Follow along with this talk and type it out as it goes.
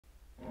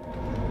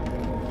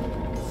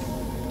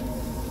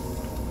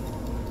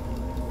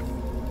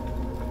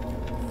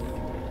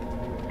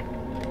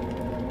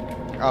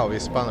Oh, we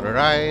spawned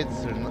right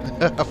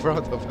in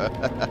front of her.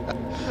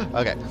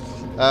 Okay.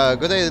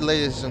 Good day,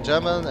 ladies and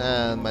gentlemen,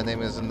 and my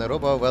name is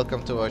Naruba.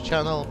 Welcome to our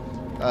channel.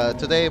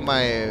 Today,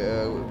 my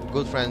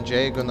good friend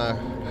Jay gonna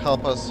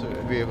help us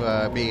with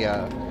um,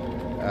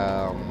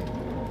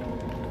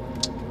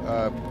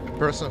 a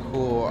person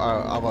who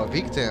are our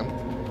victim,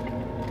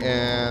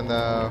 and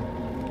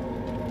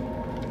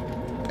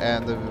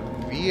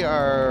we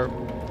are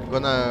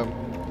gonna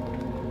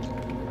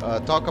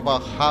talk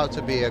about how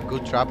to be a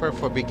good trapper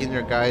for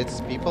beginner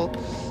guides people,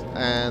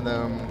 and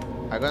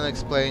I'm gonna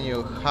explain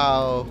you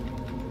how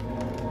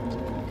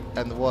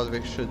and what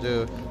we should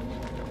do.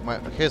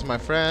 Here's my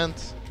friend,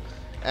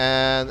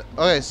 and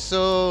okay,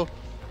 so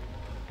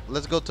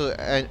let's go to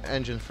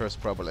engine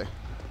first, probably.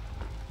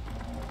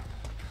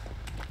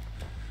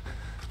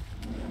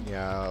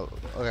 Yeah.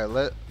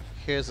 Okay.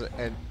 Here's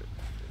and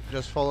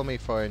just follow me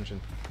for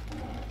engine.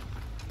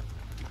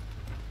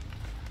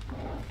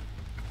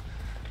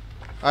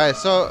 Alright,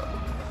 so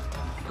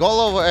goal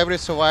of every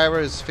survivor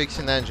is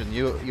fixing engine.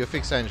 You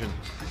fix engine.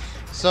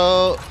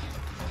 So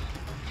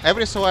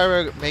every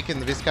survivor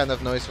making this kind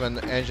of noise when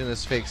engine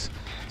is fixed.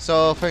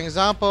 So for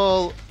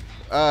example,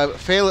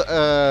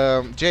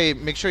 Jay,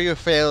 make sure you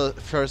fail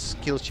first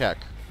skill check.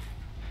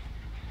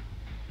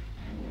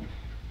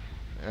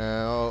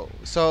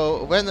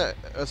 So when a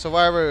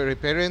survivor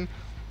repairing,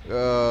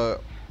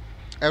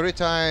 every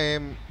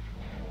time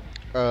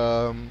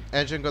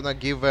engine gonna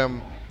give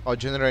them, or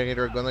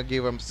generator gonna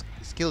give them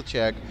skill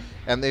check,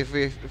 and if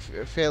we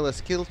fail a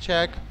skill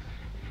check,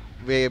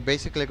 we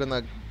basically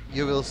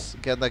you will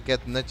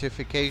get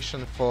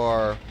notification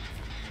for,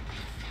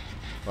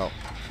 well,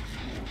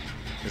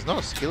 there's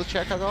no skill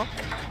check at all.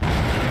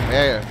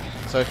 Yeah.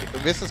 So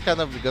this is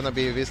kind of gonna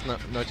be this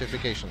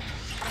notification.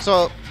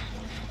 So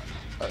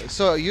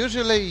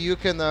usually you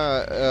can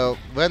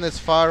when it's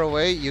far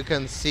away, you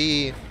can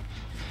see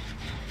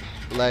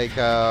like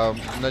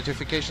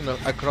notification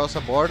across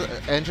a board.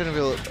 Engine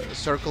will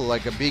circle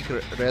like a big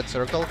red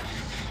circle.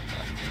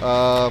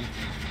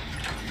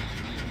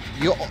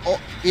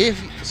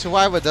 If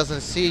survivor doesn't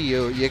see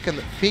you, you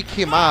can pick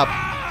him up,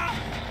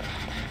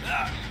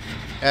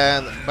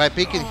 and by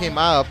picking him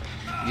up,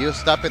 you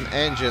stop an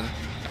engine.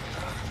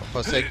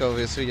 For sake of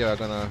this video, I'm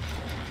gonna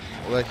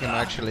let him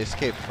actually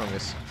escape from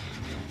this.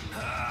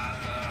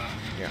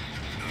 Yeah,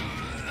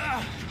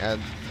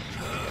 and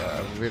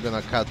we're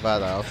gonna cut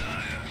that out.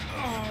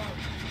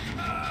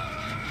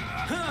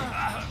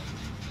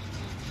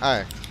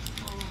 Alright.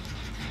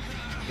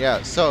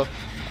 Yeah, so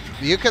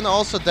you can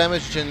also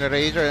damage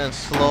generator and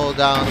slow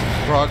down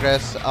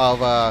progress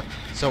of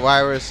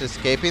survivors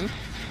escaping.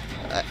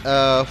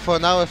 For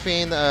now, I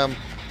think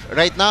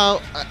right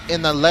now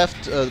in the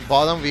left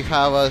bottom we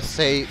have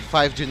say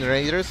 5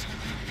 generators,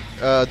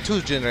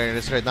 2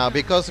 generators right now,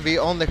 because we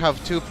only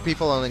have 2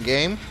 people on the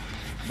game.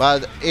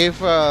 But if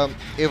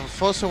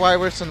 4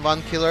 survivors and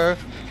 1 killer,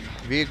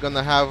 we're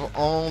gonna have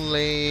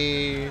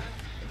only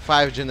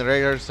 5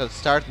 generators at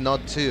start,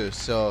 not 2.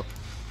 So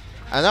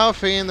another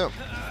thing,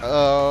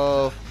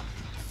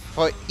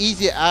 for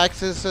easy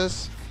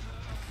accesses,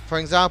 for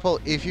example,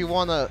 if you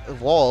wanna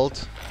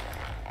vault,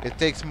 it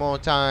takes more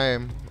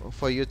time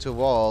for you to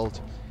vault.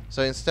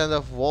 So instead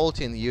of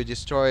vaulting, you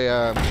destroy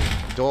a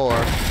door,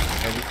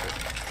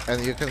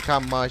 and you can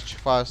come much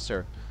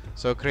faster.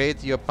 So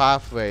create your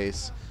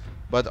pathways,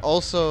 but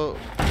also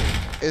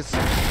it's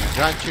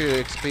grant you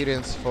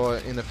experience for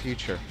in the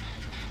future.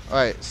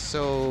 Alright,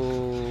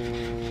 so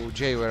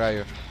Jay, where are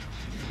you?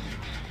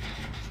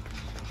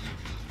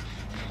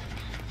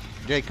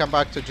 Jay, come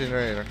back to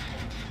generator.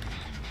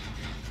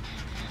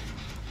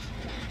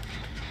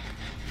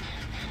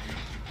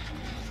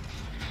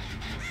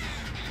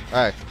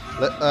 Alright,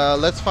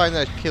 let's find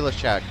a killer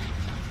shack.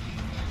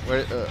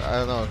 Where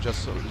I don't know,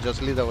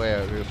 just lead the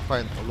way. We'll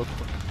find look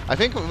for. I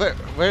think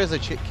where is the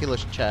killer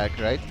shack,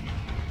 right?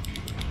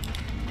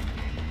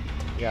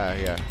 Yeah,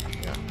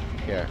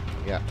 here,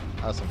 yeah,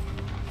 awesome.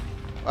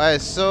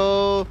 Alright,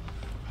 so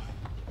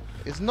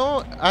it's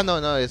no,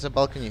 no, it's a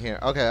balcony here.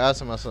 Okay,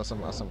 awesome.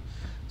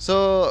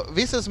 So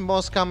this is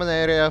most common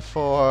area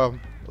for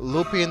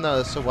looping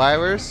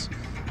survivors.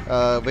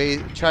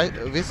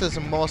 This is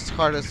the most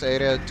hardest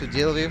area to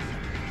deal with.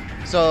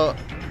 So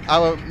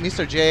our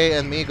Mr. J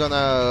and me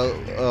gonna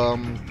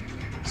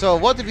so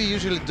what we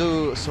usually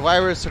do,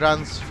 survivors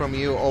runs from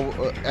you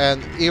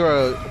and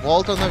either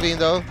vault on the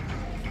window,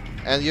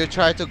 and you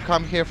try to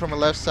come here from the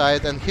left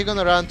side, and he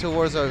gonna run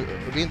towards a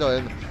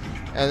window,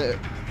 and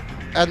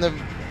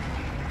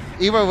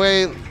either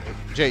way,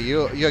 Jay,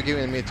 you're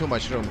giving me too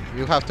much room.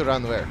 You have to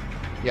run where?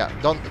 Yeah,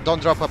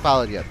 don't drop a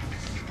pallet yet.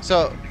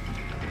 So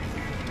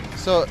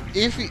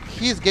if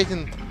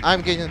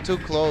I'm getting too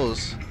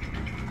close,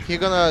 he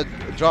gonna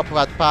drop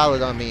that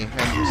pallet on me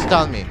and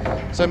stun me.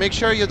 So make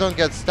sure you don't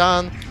get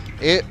stunned.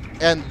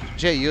 And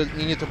Jay, you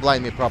need to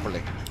blind me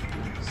properly.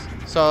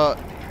 So,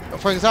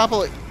 for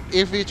example,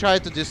 if we try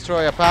to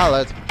destroy a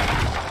pallet,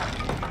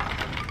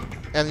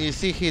 and you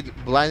see he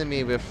blinded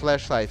me with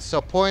flashlight.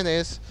 So point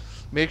is,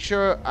 make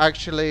sure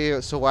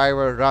actually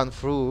survivor run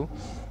through,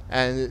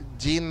 and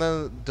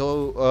didn't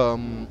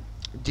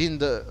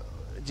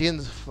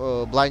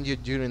blind you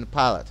during the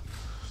pilot.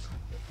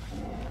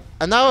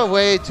 Another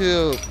way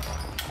to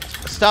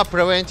stop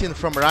preventing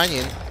from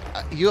running,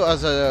 you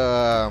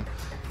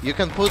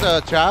can put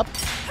a trap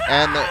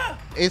and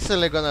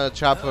instantly gonna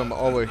trap him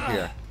over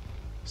here.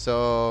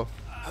 So,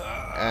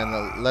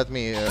 and let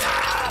me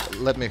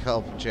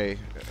help Jay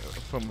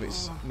from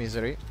this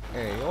misery.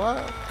 Hey, you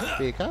are.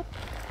 Pick up,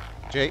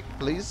 Jay,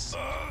 please.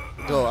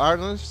 Do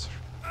Arnold.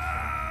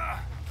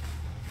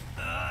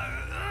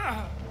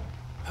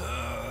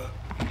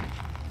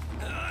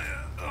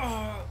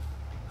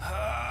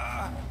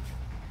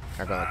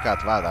 I'm gonna cut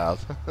that out.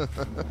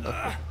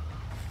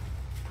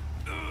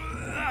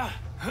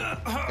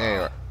 There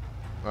you are.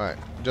 Alright,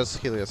 just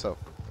heal yourself.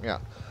 Yeah.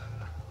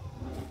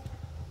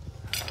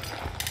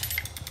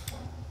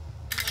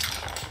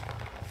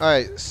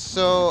 Alright,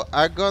 so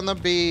I'm gonna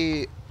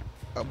be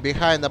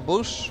behind a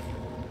bush.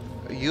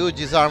 You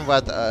disarm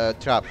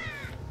that trap.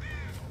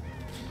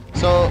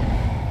 So,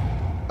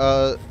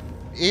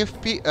 if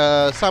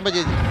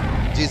somebody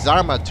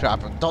disarm a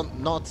trap,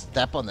 not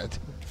step on it.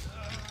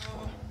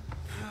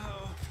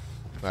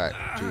 Alright,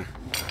 G.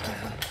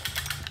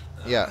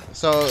 Yeah,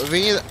 so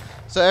we need.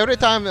 So every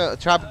time a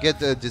trap get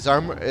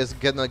disarmed, is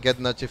gonna get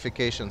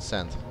notification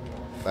sent,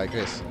 like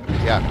this.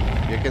 Yeah,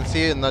 you can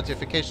see a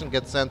notification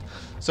get sent.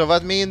 So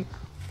that means,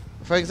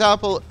 for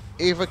example,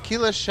 if a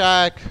killer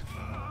shack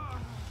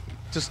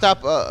to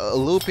stop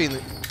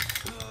looping,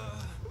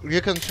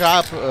 you can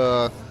trap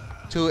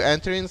 2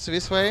 entrants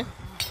this way,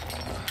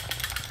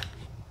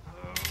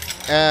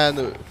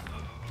 and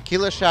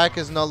Killer Shack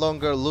is no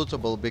longer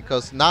lootable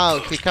because now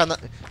he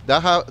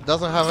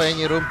doesn't have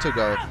any room to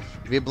go.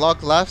 We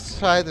block left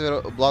side,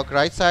 we block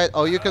right side,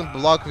 or you can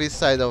block this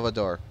side of a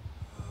door.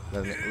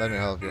 Let me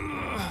help you.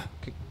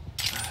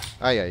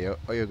 Oh yeah,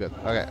 you're good.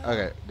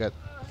 Okay, good.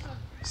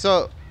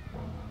 So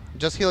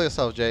just heal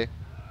yourself, Jay.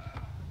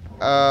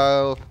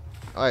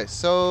 Alright,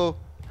 so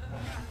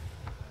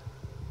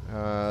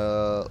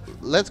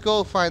let's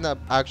go find an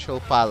actual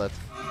pilot.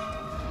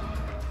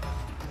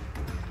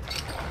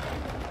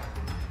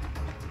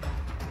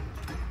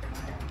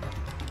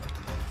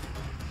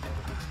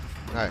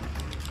 Alright.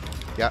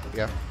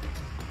 Yeah.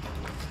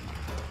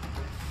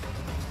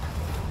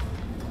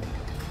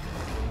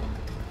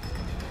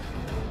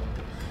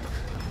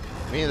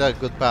 We need a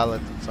good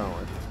pilot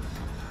somewhere.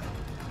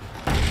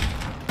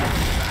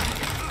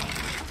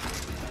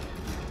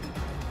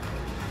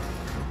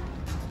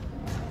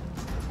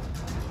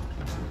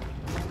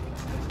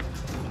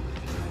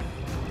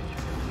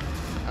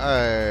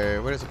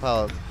 Alright, where's the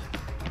pilot?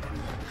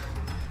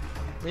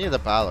 We need a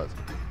pilot.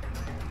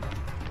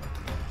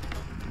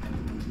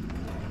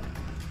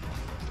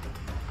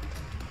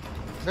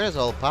 Where's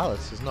all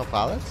pallets? There's no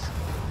pallets?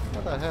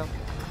 What the hell?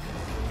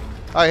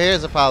 Oh,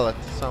 here's a pallet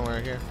somewhere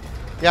here.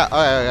 Yeah,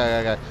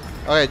 okay.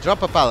 Okay,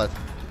 drop a pallet.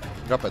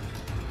 Drop it.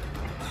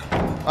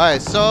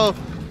 Alright, so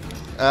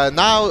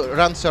now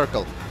run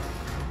circle.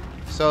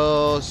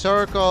 So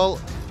circle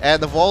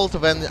and vault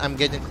when I'm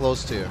getting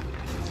close to you.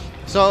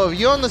 So if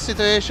you're in a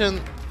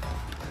situation...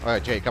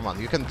 Alright, Jay, come on,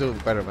 you can do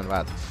better than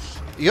that.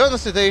 You're in a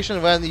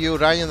situation when you're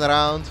running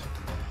around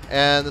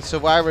and the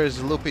survivor is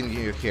looping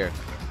you here.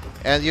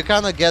 And you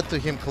kind of get to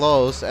him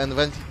close, and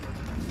when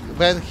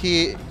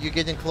you're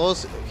getting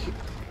close,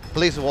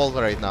 please vault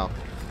right now.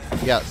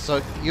 Yeah,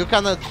 so you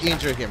kind of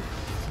injure him,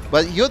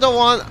 but you don't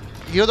want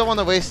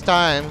to waste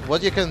time.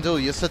 What you can do,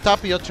 you set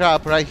up your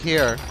trap right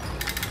here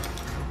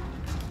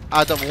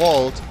at the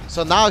vault.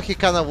 So now he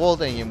cannot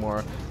vault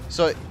anymore.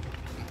 So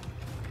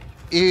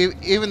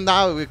even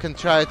now we can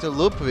try to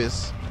loop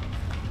this,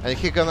 and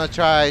he gonna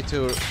try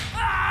to.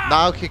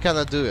 Now he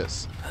cannot do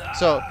this.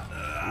 So.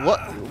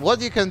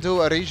 What you can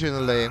do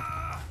originally,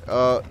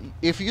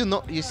 if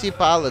you see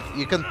pallet,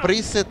 you can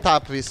pre-set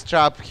up this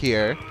trap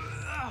here.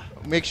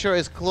 Make sure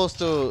it's close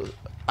to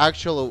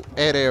actual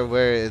area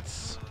where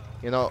it's,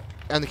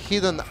 and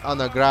hidden on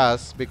the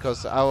grass,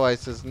 because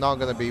otherwise it's not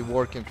gonna be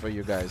working for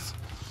you guys.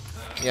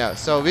 Yeah,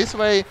 so this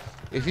way,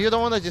 if you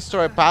don't want to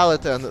destroy a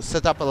pallet and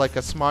set up like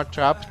a smart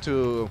trap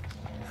to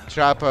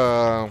trap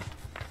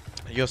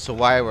your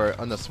survivor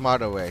on a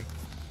smarter way.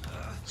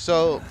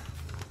 So.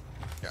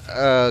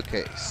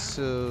 Okay,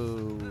 so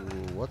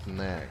what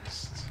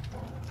next?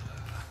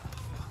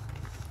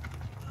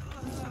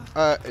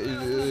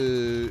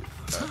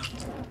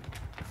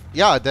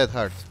 Yeah, dead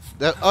heart.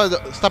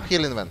 Stop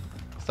healing, then.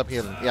 Stop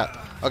healing. Yeah.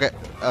 Okay.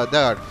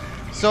 Dead heart.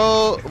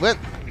 So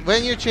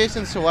when you're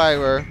chasing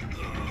survivor,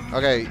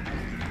 okay,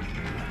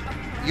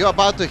 you're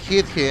about to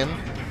hit him,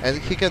 and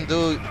he can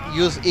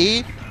use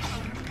E,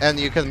 and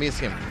you can miss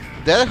him.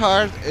 Dead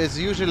heart is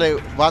usually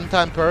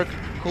one-time perk,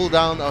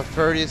 cooldown of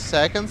 30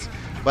 seconds.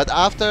 But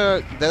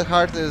after that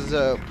heart is,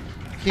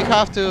 he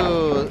have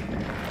to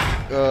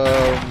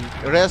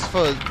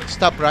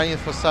stop running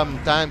for some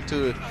time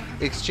to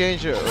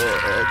exchange,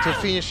 to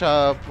finish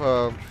up.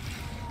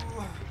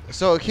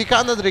 So he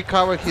cannot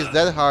recover his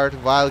dead heart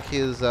while he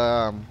is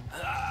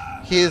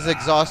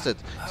exhausted.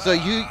 So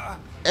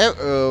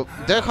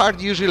dead heart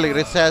usually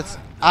resets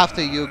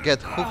after you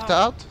get hooked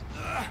out.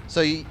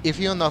 So if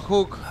you're on a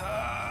hook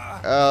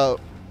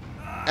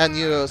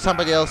and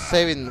somebody else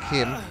saving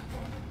him,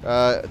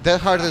 Dead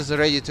Hard is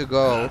ready to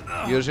go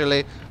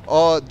usually,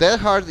 or Dead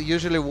Hard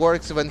usually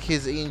works when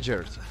he's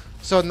injured.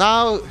 So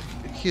now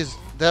his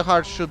Dead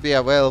Hard should be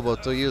available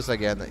to use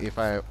again if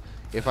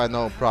I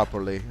know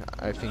properly.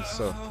 I think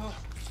so.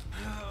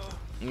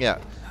 Yeah.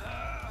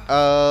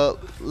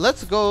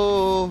 Let's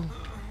go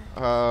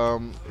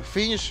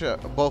finish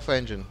both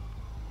engine.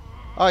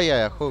 Oh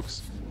yeah,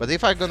 hooks. But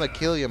if I'm gonna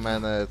kill you,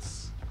 man,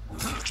 it's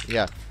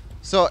yeah.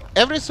 So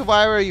every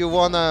survivor you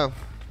wanna.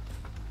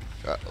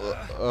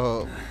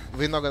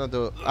 We're not gonna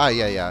do.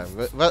 Yeah.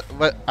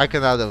 But I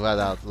can add that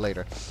out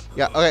later.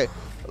 Yeah. Okay.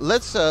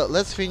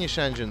 Let's finish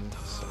engines.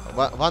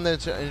 One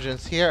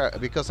engine's here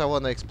because I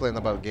wanna explain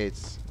about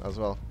gates as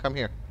well. Come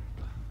here.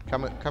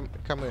 Come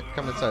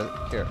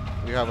inside. Here.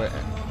 We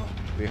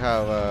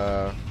have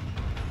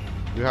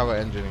an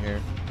engine here.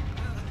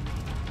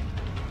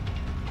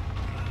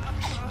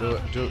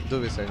 Do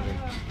this engine.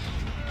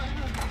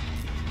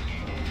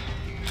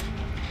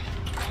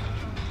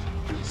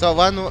 So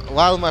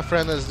while my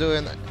friend is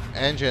doing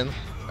engine,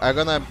 I'm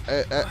gonna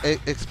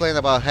explain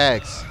about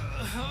hacks.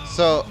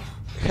 So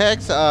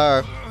hacks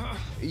are,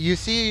 you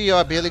see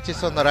your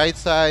abilities on the right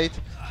side.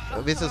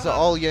 This is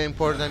all your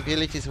important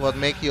abilities, what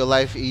make your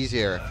life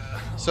easier.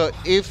 So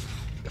if,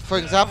 for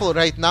example,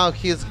 right now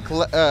he's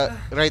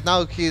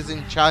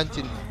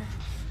enchanting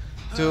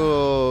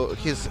to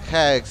his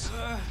hacks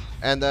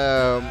and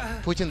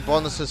putting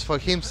bonuses for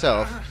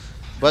himself,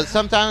 but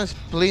sometimes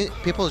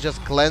people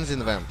just cleansing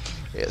them.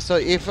 So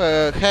if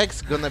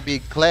Hex gonna be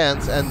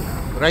cleansed, and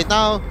right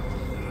now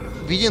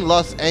we didn't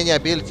lost any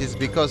abilities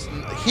because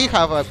he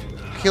have a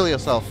kill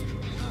yourself.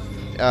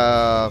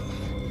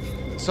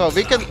 So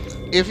we can,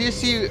 if you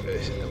see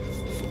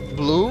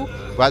blue,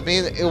 that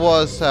means it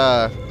was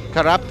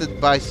corrupted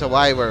by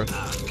survivor.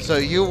 So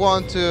you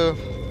want to,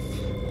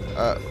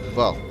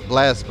 well,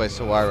 blessed by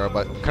survivor,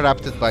 but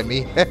corrupted by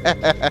me.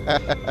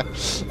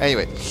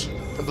 Anyway,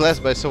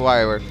 blessed by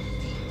survivor.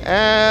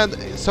 And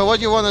so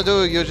what you want to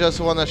do, you just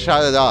want to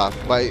shut it off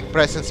by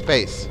pressing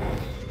space.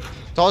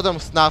 Totem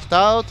snuffed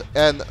out,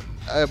 and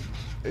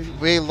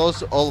we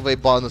lost all the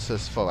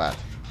bonuses for that.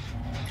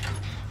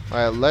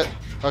 Alright,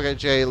 okay,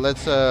 Jay,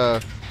 let's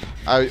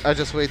I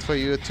just wait for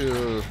you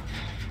to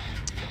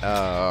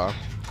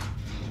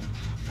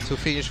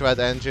finish that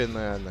engine,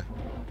 and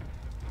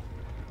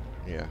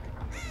yeah.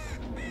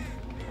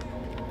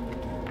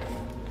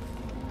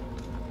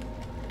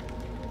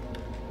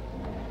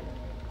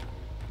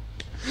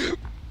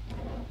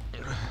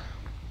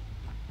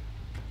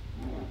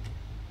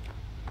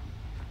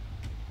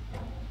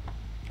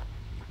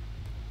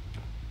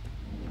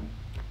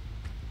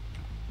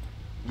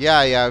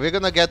 Yeah, we're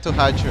gonna get to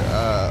hatch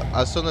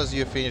as soon as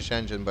you finish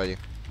engine, buddy.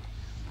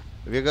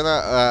 We're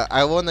gonna,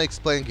 I wanna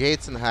explain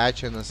gates and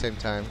hatch at the same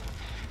time.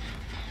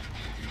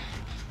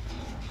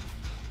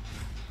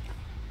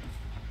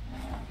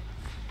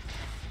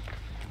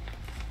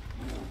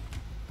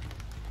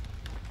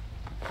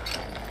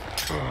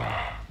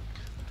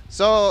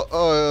 So,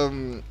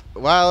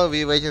 while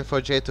we're waiting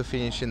for Jay to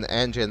finish in the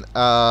engine,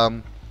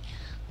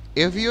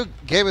 if your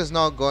game is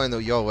not going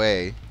your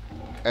way,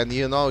 and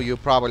you know you're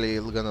probably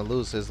gonna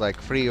lose, is like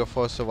 3 or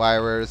 4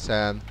 survivors,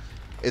 and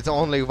it's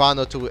only 1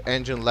 or 2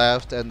 engine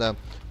left, and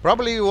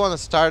probably you want to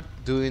start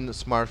doing the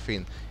smart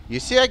thing. You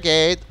see a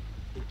gate,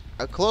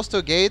 close to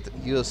a gate,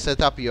 you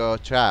set up your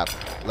trap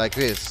like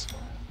this.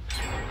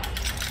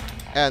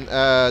 And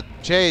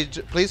Jay,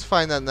 please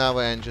find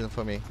another engine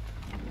for me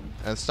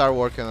and start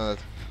working on it.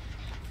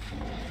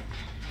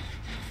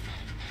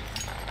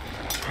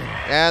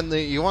 And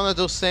you want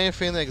to do same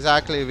thing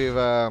exactly with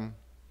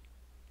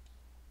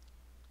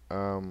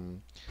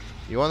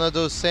you want to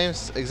do same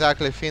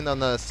exactly thing on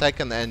the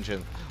second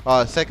engine,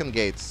 second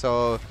gate.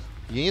 So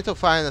you need to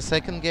find a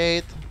second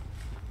gate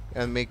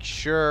and make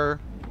sure.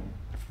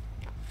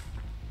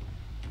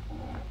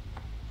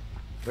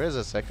 Where's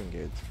the second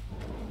gate?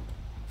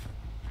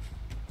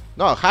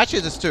 No,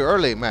 hatchet is too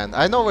early, man.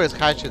 I know where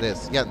hatchet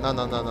is. Yeah,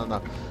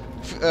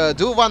 no.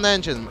 Do one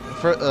engine.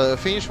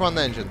 Finish one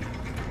engine.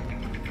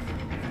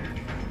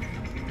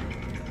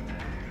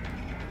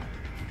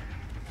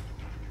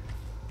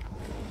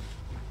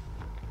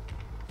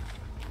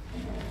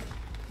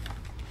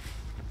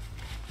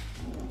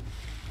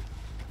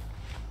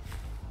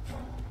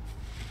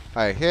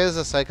 Alright, here's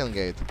the second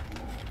gate.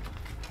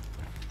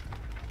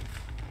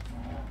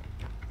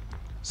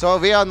 So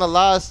we are on the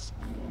last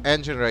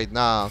engine right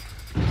now,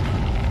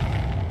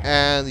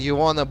 and you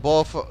wanna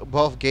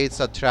both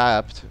gates are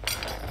trapped.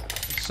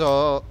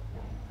 So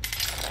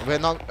we're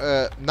not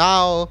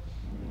now.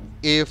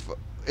 If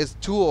it's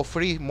 2 or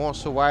 3 more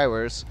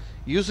survivors,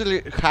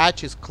 usually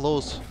hatch is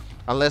closed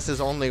unless there's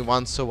only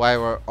 1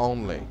 survivor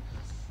only.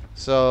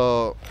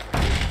 So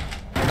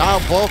now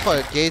both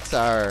our gates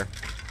are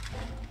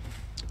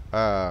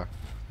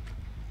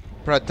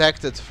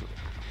protected.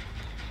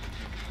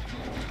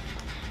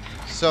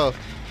 So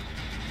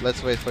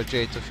let's wait for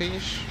Jay to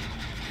finish.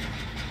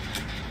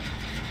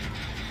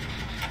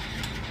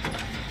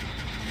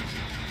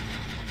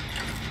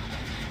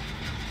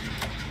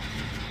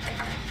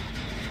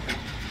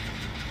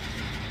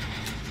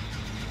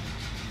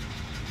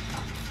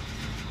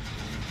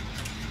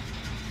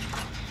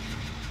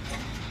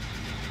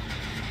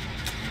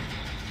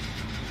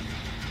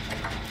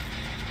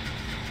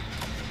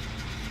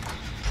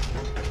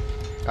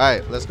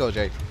 Alright, let's go,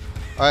 Jay.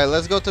 Alright,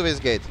 let's go to this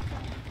gate.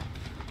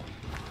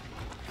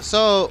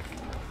 So,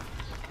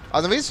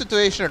 on this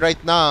situation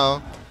right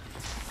now,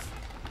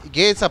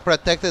 gates are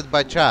protected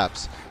by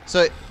traps.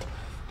 So,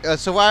 a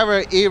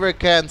survivor either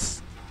can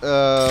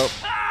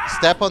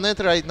step on it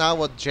right now,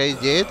 what Jay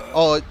did,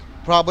 or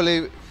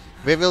probably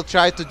we will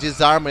try to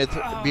disarm it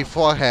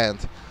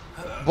beforehand.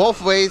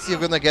 Both ways,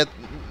 you're gonna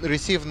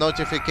receive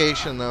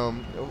notification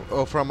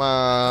from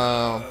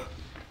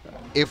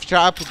if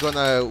trap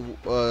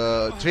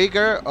gonna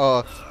trigger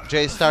or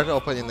Jay start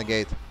opening the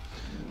gate.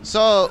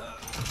 So,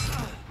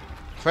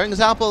 for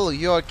example,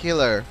 you're a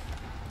killer,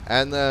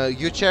 and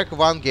you check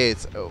one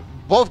gate.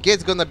 Both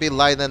gates gonna be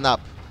lining up.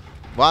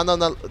 One on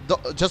the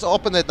just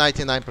open it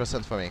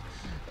 99% for me,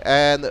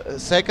 and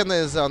second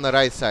is on the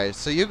right side.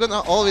 So you're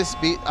gonna always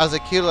be, as a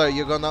killer,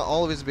 you're gonna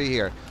always be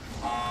here.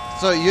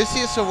 So you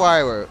see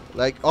survivor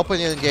like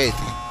opening the gate.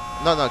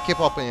 No, keep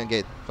opening the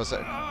gate for a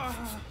sec.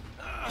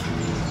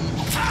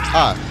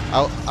 I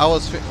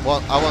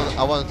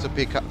wanted to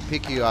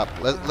pick you up.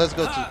 Let's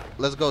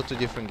go to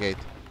different gate.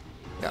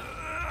 Yeah,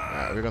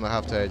 we're gonna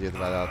have to edit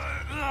that out.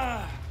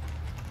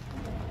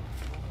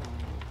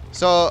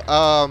 So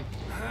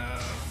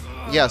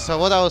yeah. So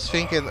what I was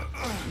thinking,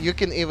 you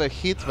can either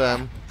hit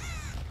them,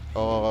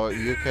 or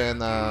you can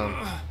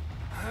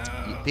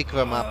pick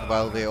them up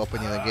while they're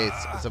opening the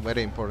gates. It's a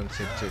very important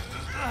thing too.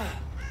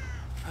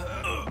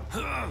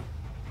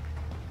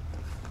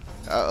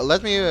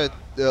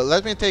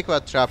 Let me take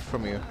that trap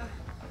from you.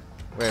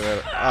 Wait.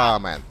 Oh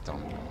man,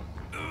 don't.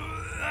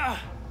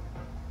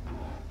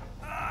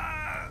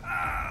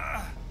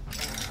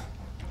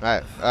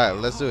 Alright,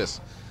 let's do this.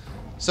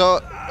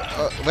 So,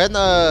 when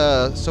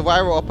a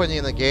survivor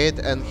opening a gate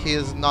and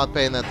he's not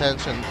paying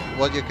attention,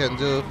 what you can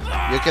do,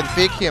 you can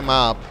pick him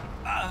up,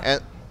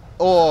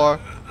 or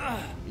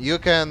you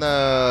can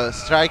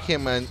strike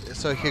him and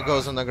so he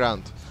goes on the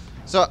ground.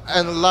 So,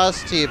 and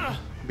last tip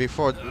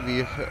before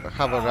we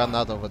have a run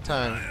out of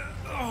time,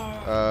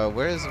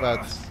 where is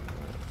that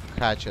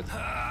hatchet?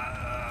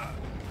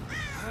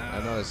 I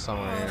know it's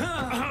somewhere here.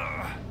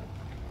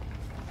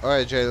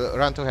 Alright, Jay,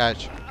 run to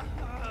hatch.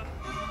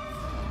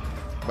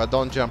 But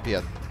don't jump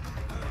yet.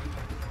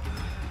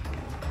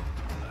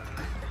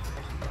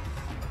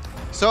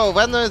 So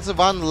when there's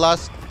one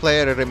last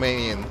player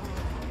remaining,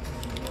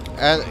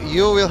 and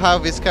you will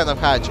have this kind of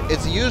hatch,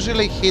 it's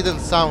usually hidden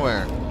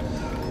somewhere.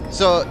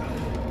 So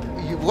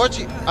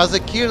as a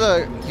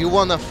killer, you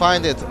wanna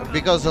find it,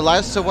 because the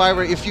last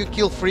survivor, if you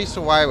kill 3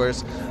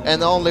 survivors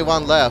and only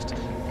 1 left,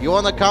 you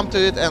wanna come to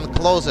it and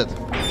close it.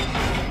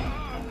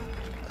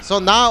 So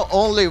now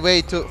only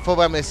way for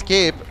them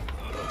escape,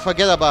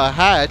 forget about a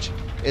hatch,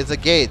 is the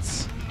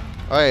gates.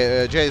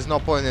 Alright, Jay, there's no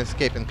point in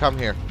escaping, come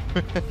here.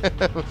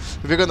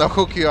 We're gonna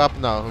hook you up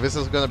now. This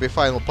is gonna be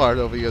final part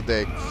of your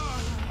day.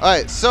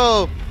 Alright,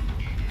 so,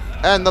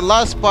 and the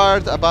last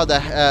part about the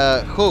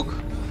hook.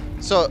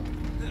 So,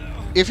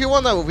 if you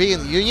wanna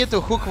win, you need to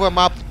hook them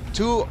up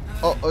 2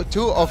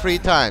 or 3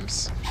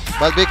 times.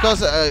 But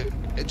because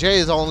Jay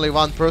is only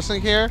 1 person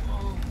here,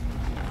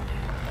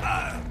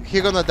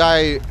 he's gonna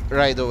die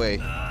right away.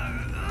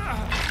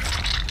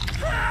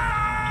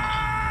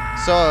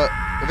 So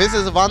this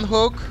is 1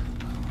 hook.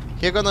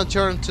 He's gonna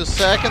turn to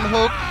 2nd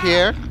hook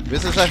here.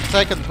 This is a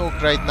 2nd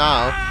hook right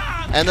now,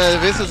 and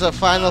this is a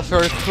final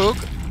 3rd hook,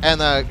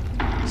 and a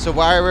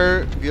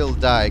survivor will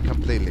die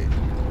completely.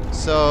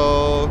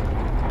 So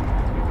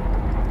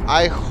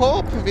I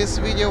hope this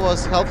video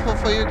was helpful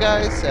for you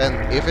guys,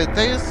 and if it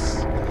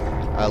is,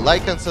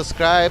 like and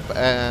subscribe.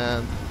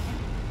 And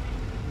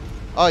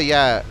oh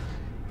yeah,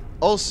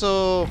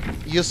 also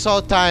you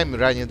saw time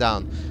running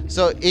down.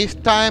 So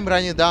if time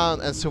running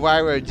down and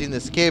survivor didn't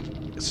escape,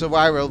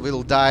 survivor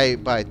will die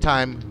by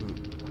time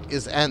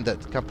is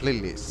ended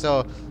completely.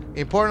 So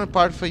important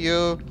part for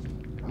you,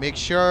 make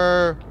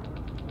sure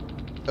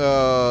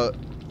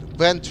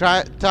when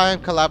time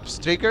collapse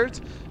triggered,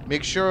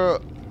 make sure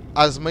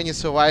as many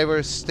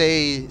survivors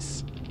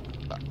stays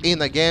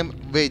in a game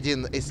they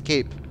didn't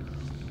escape.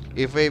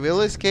 If they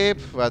will escape,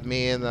 that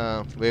means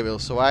they will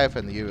survive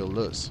and you will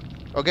lose.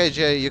 Okay,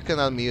 Jay, you can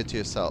unmute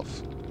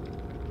yourself.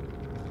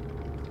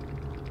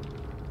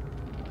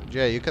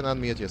 Jay, you can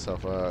unmute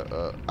yourself.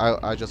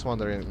 I just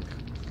wondering.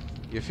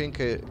 You think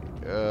I'm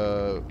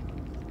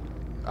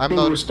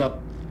not.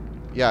 Stop.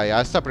 Yeah,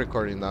 I stopped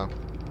recording now.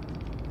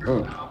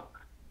 Oh.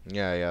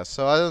 Yeah.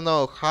 So I don't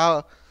know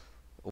how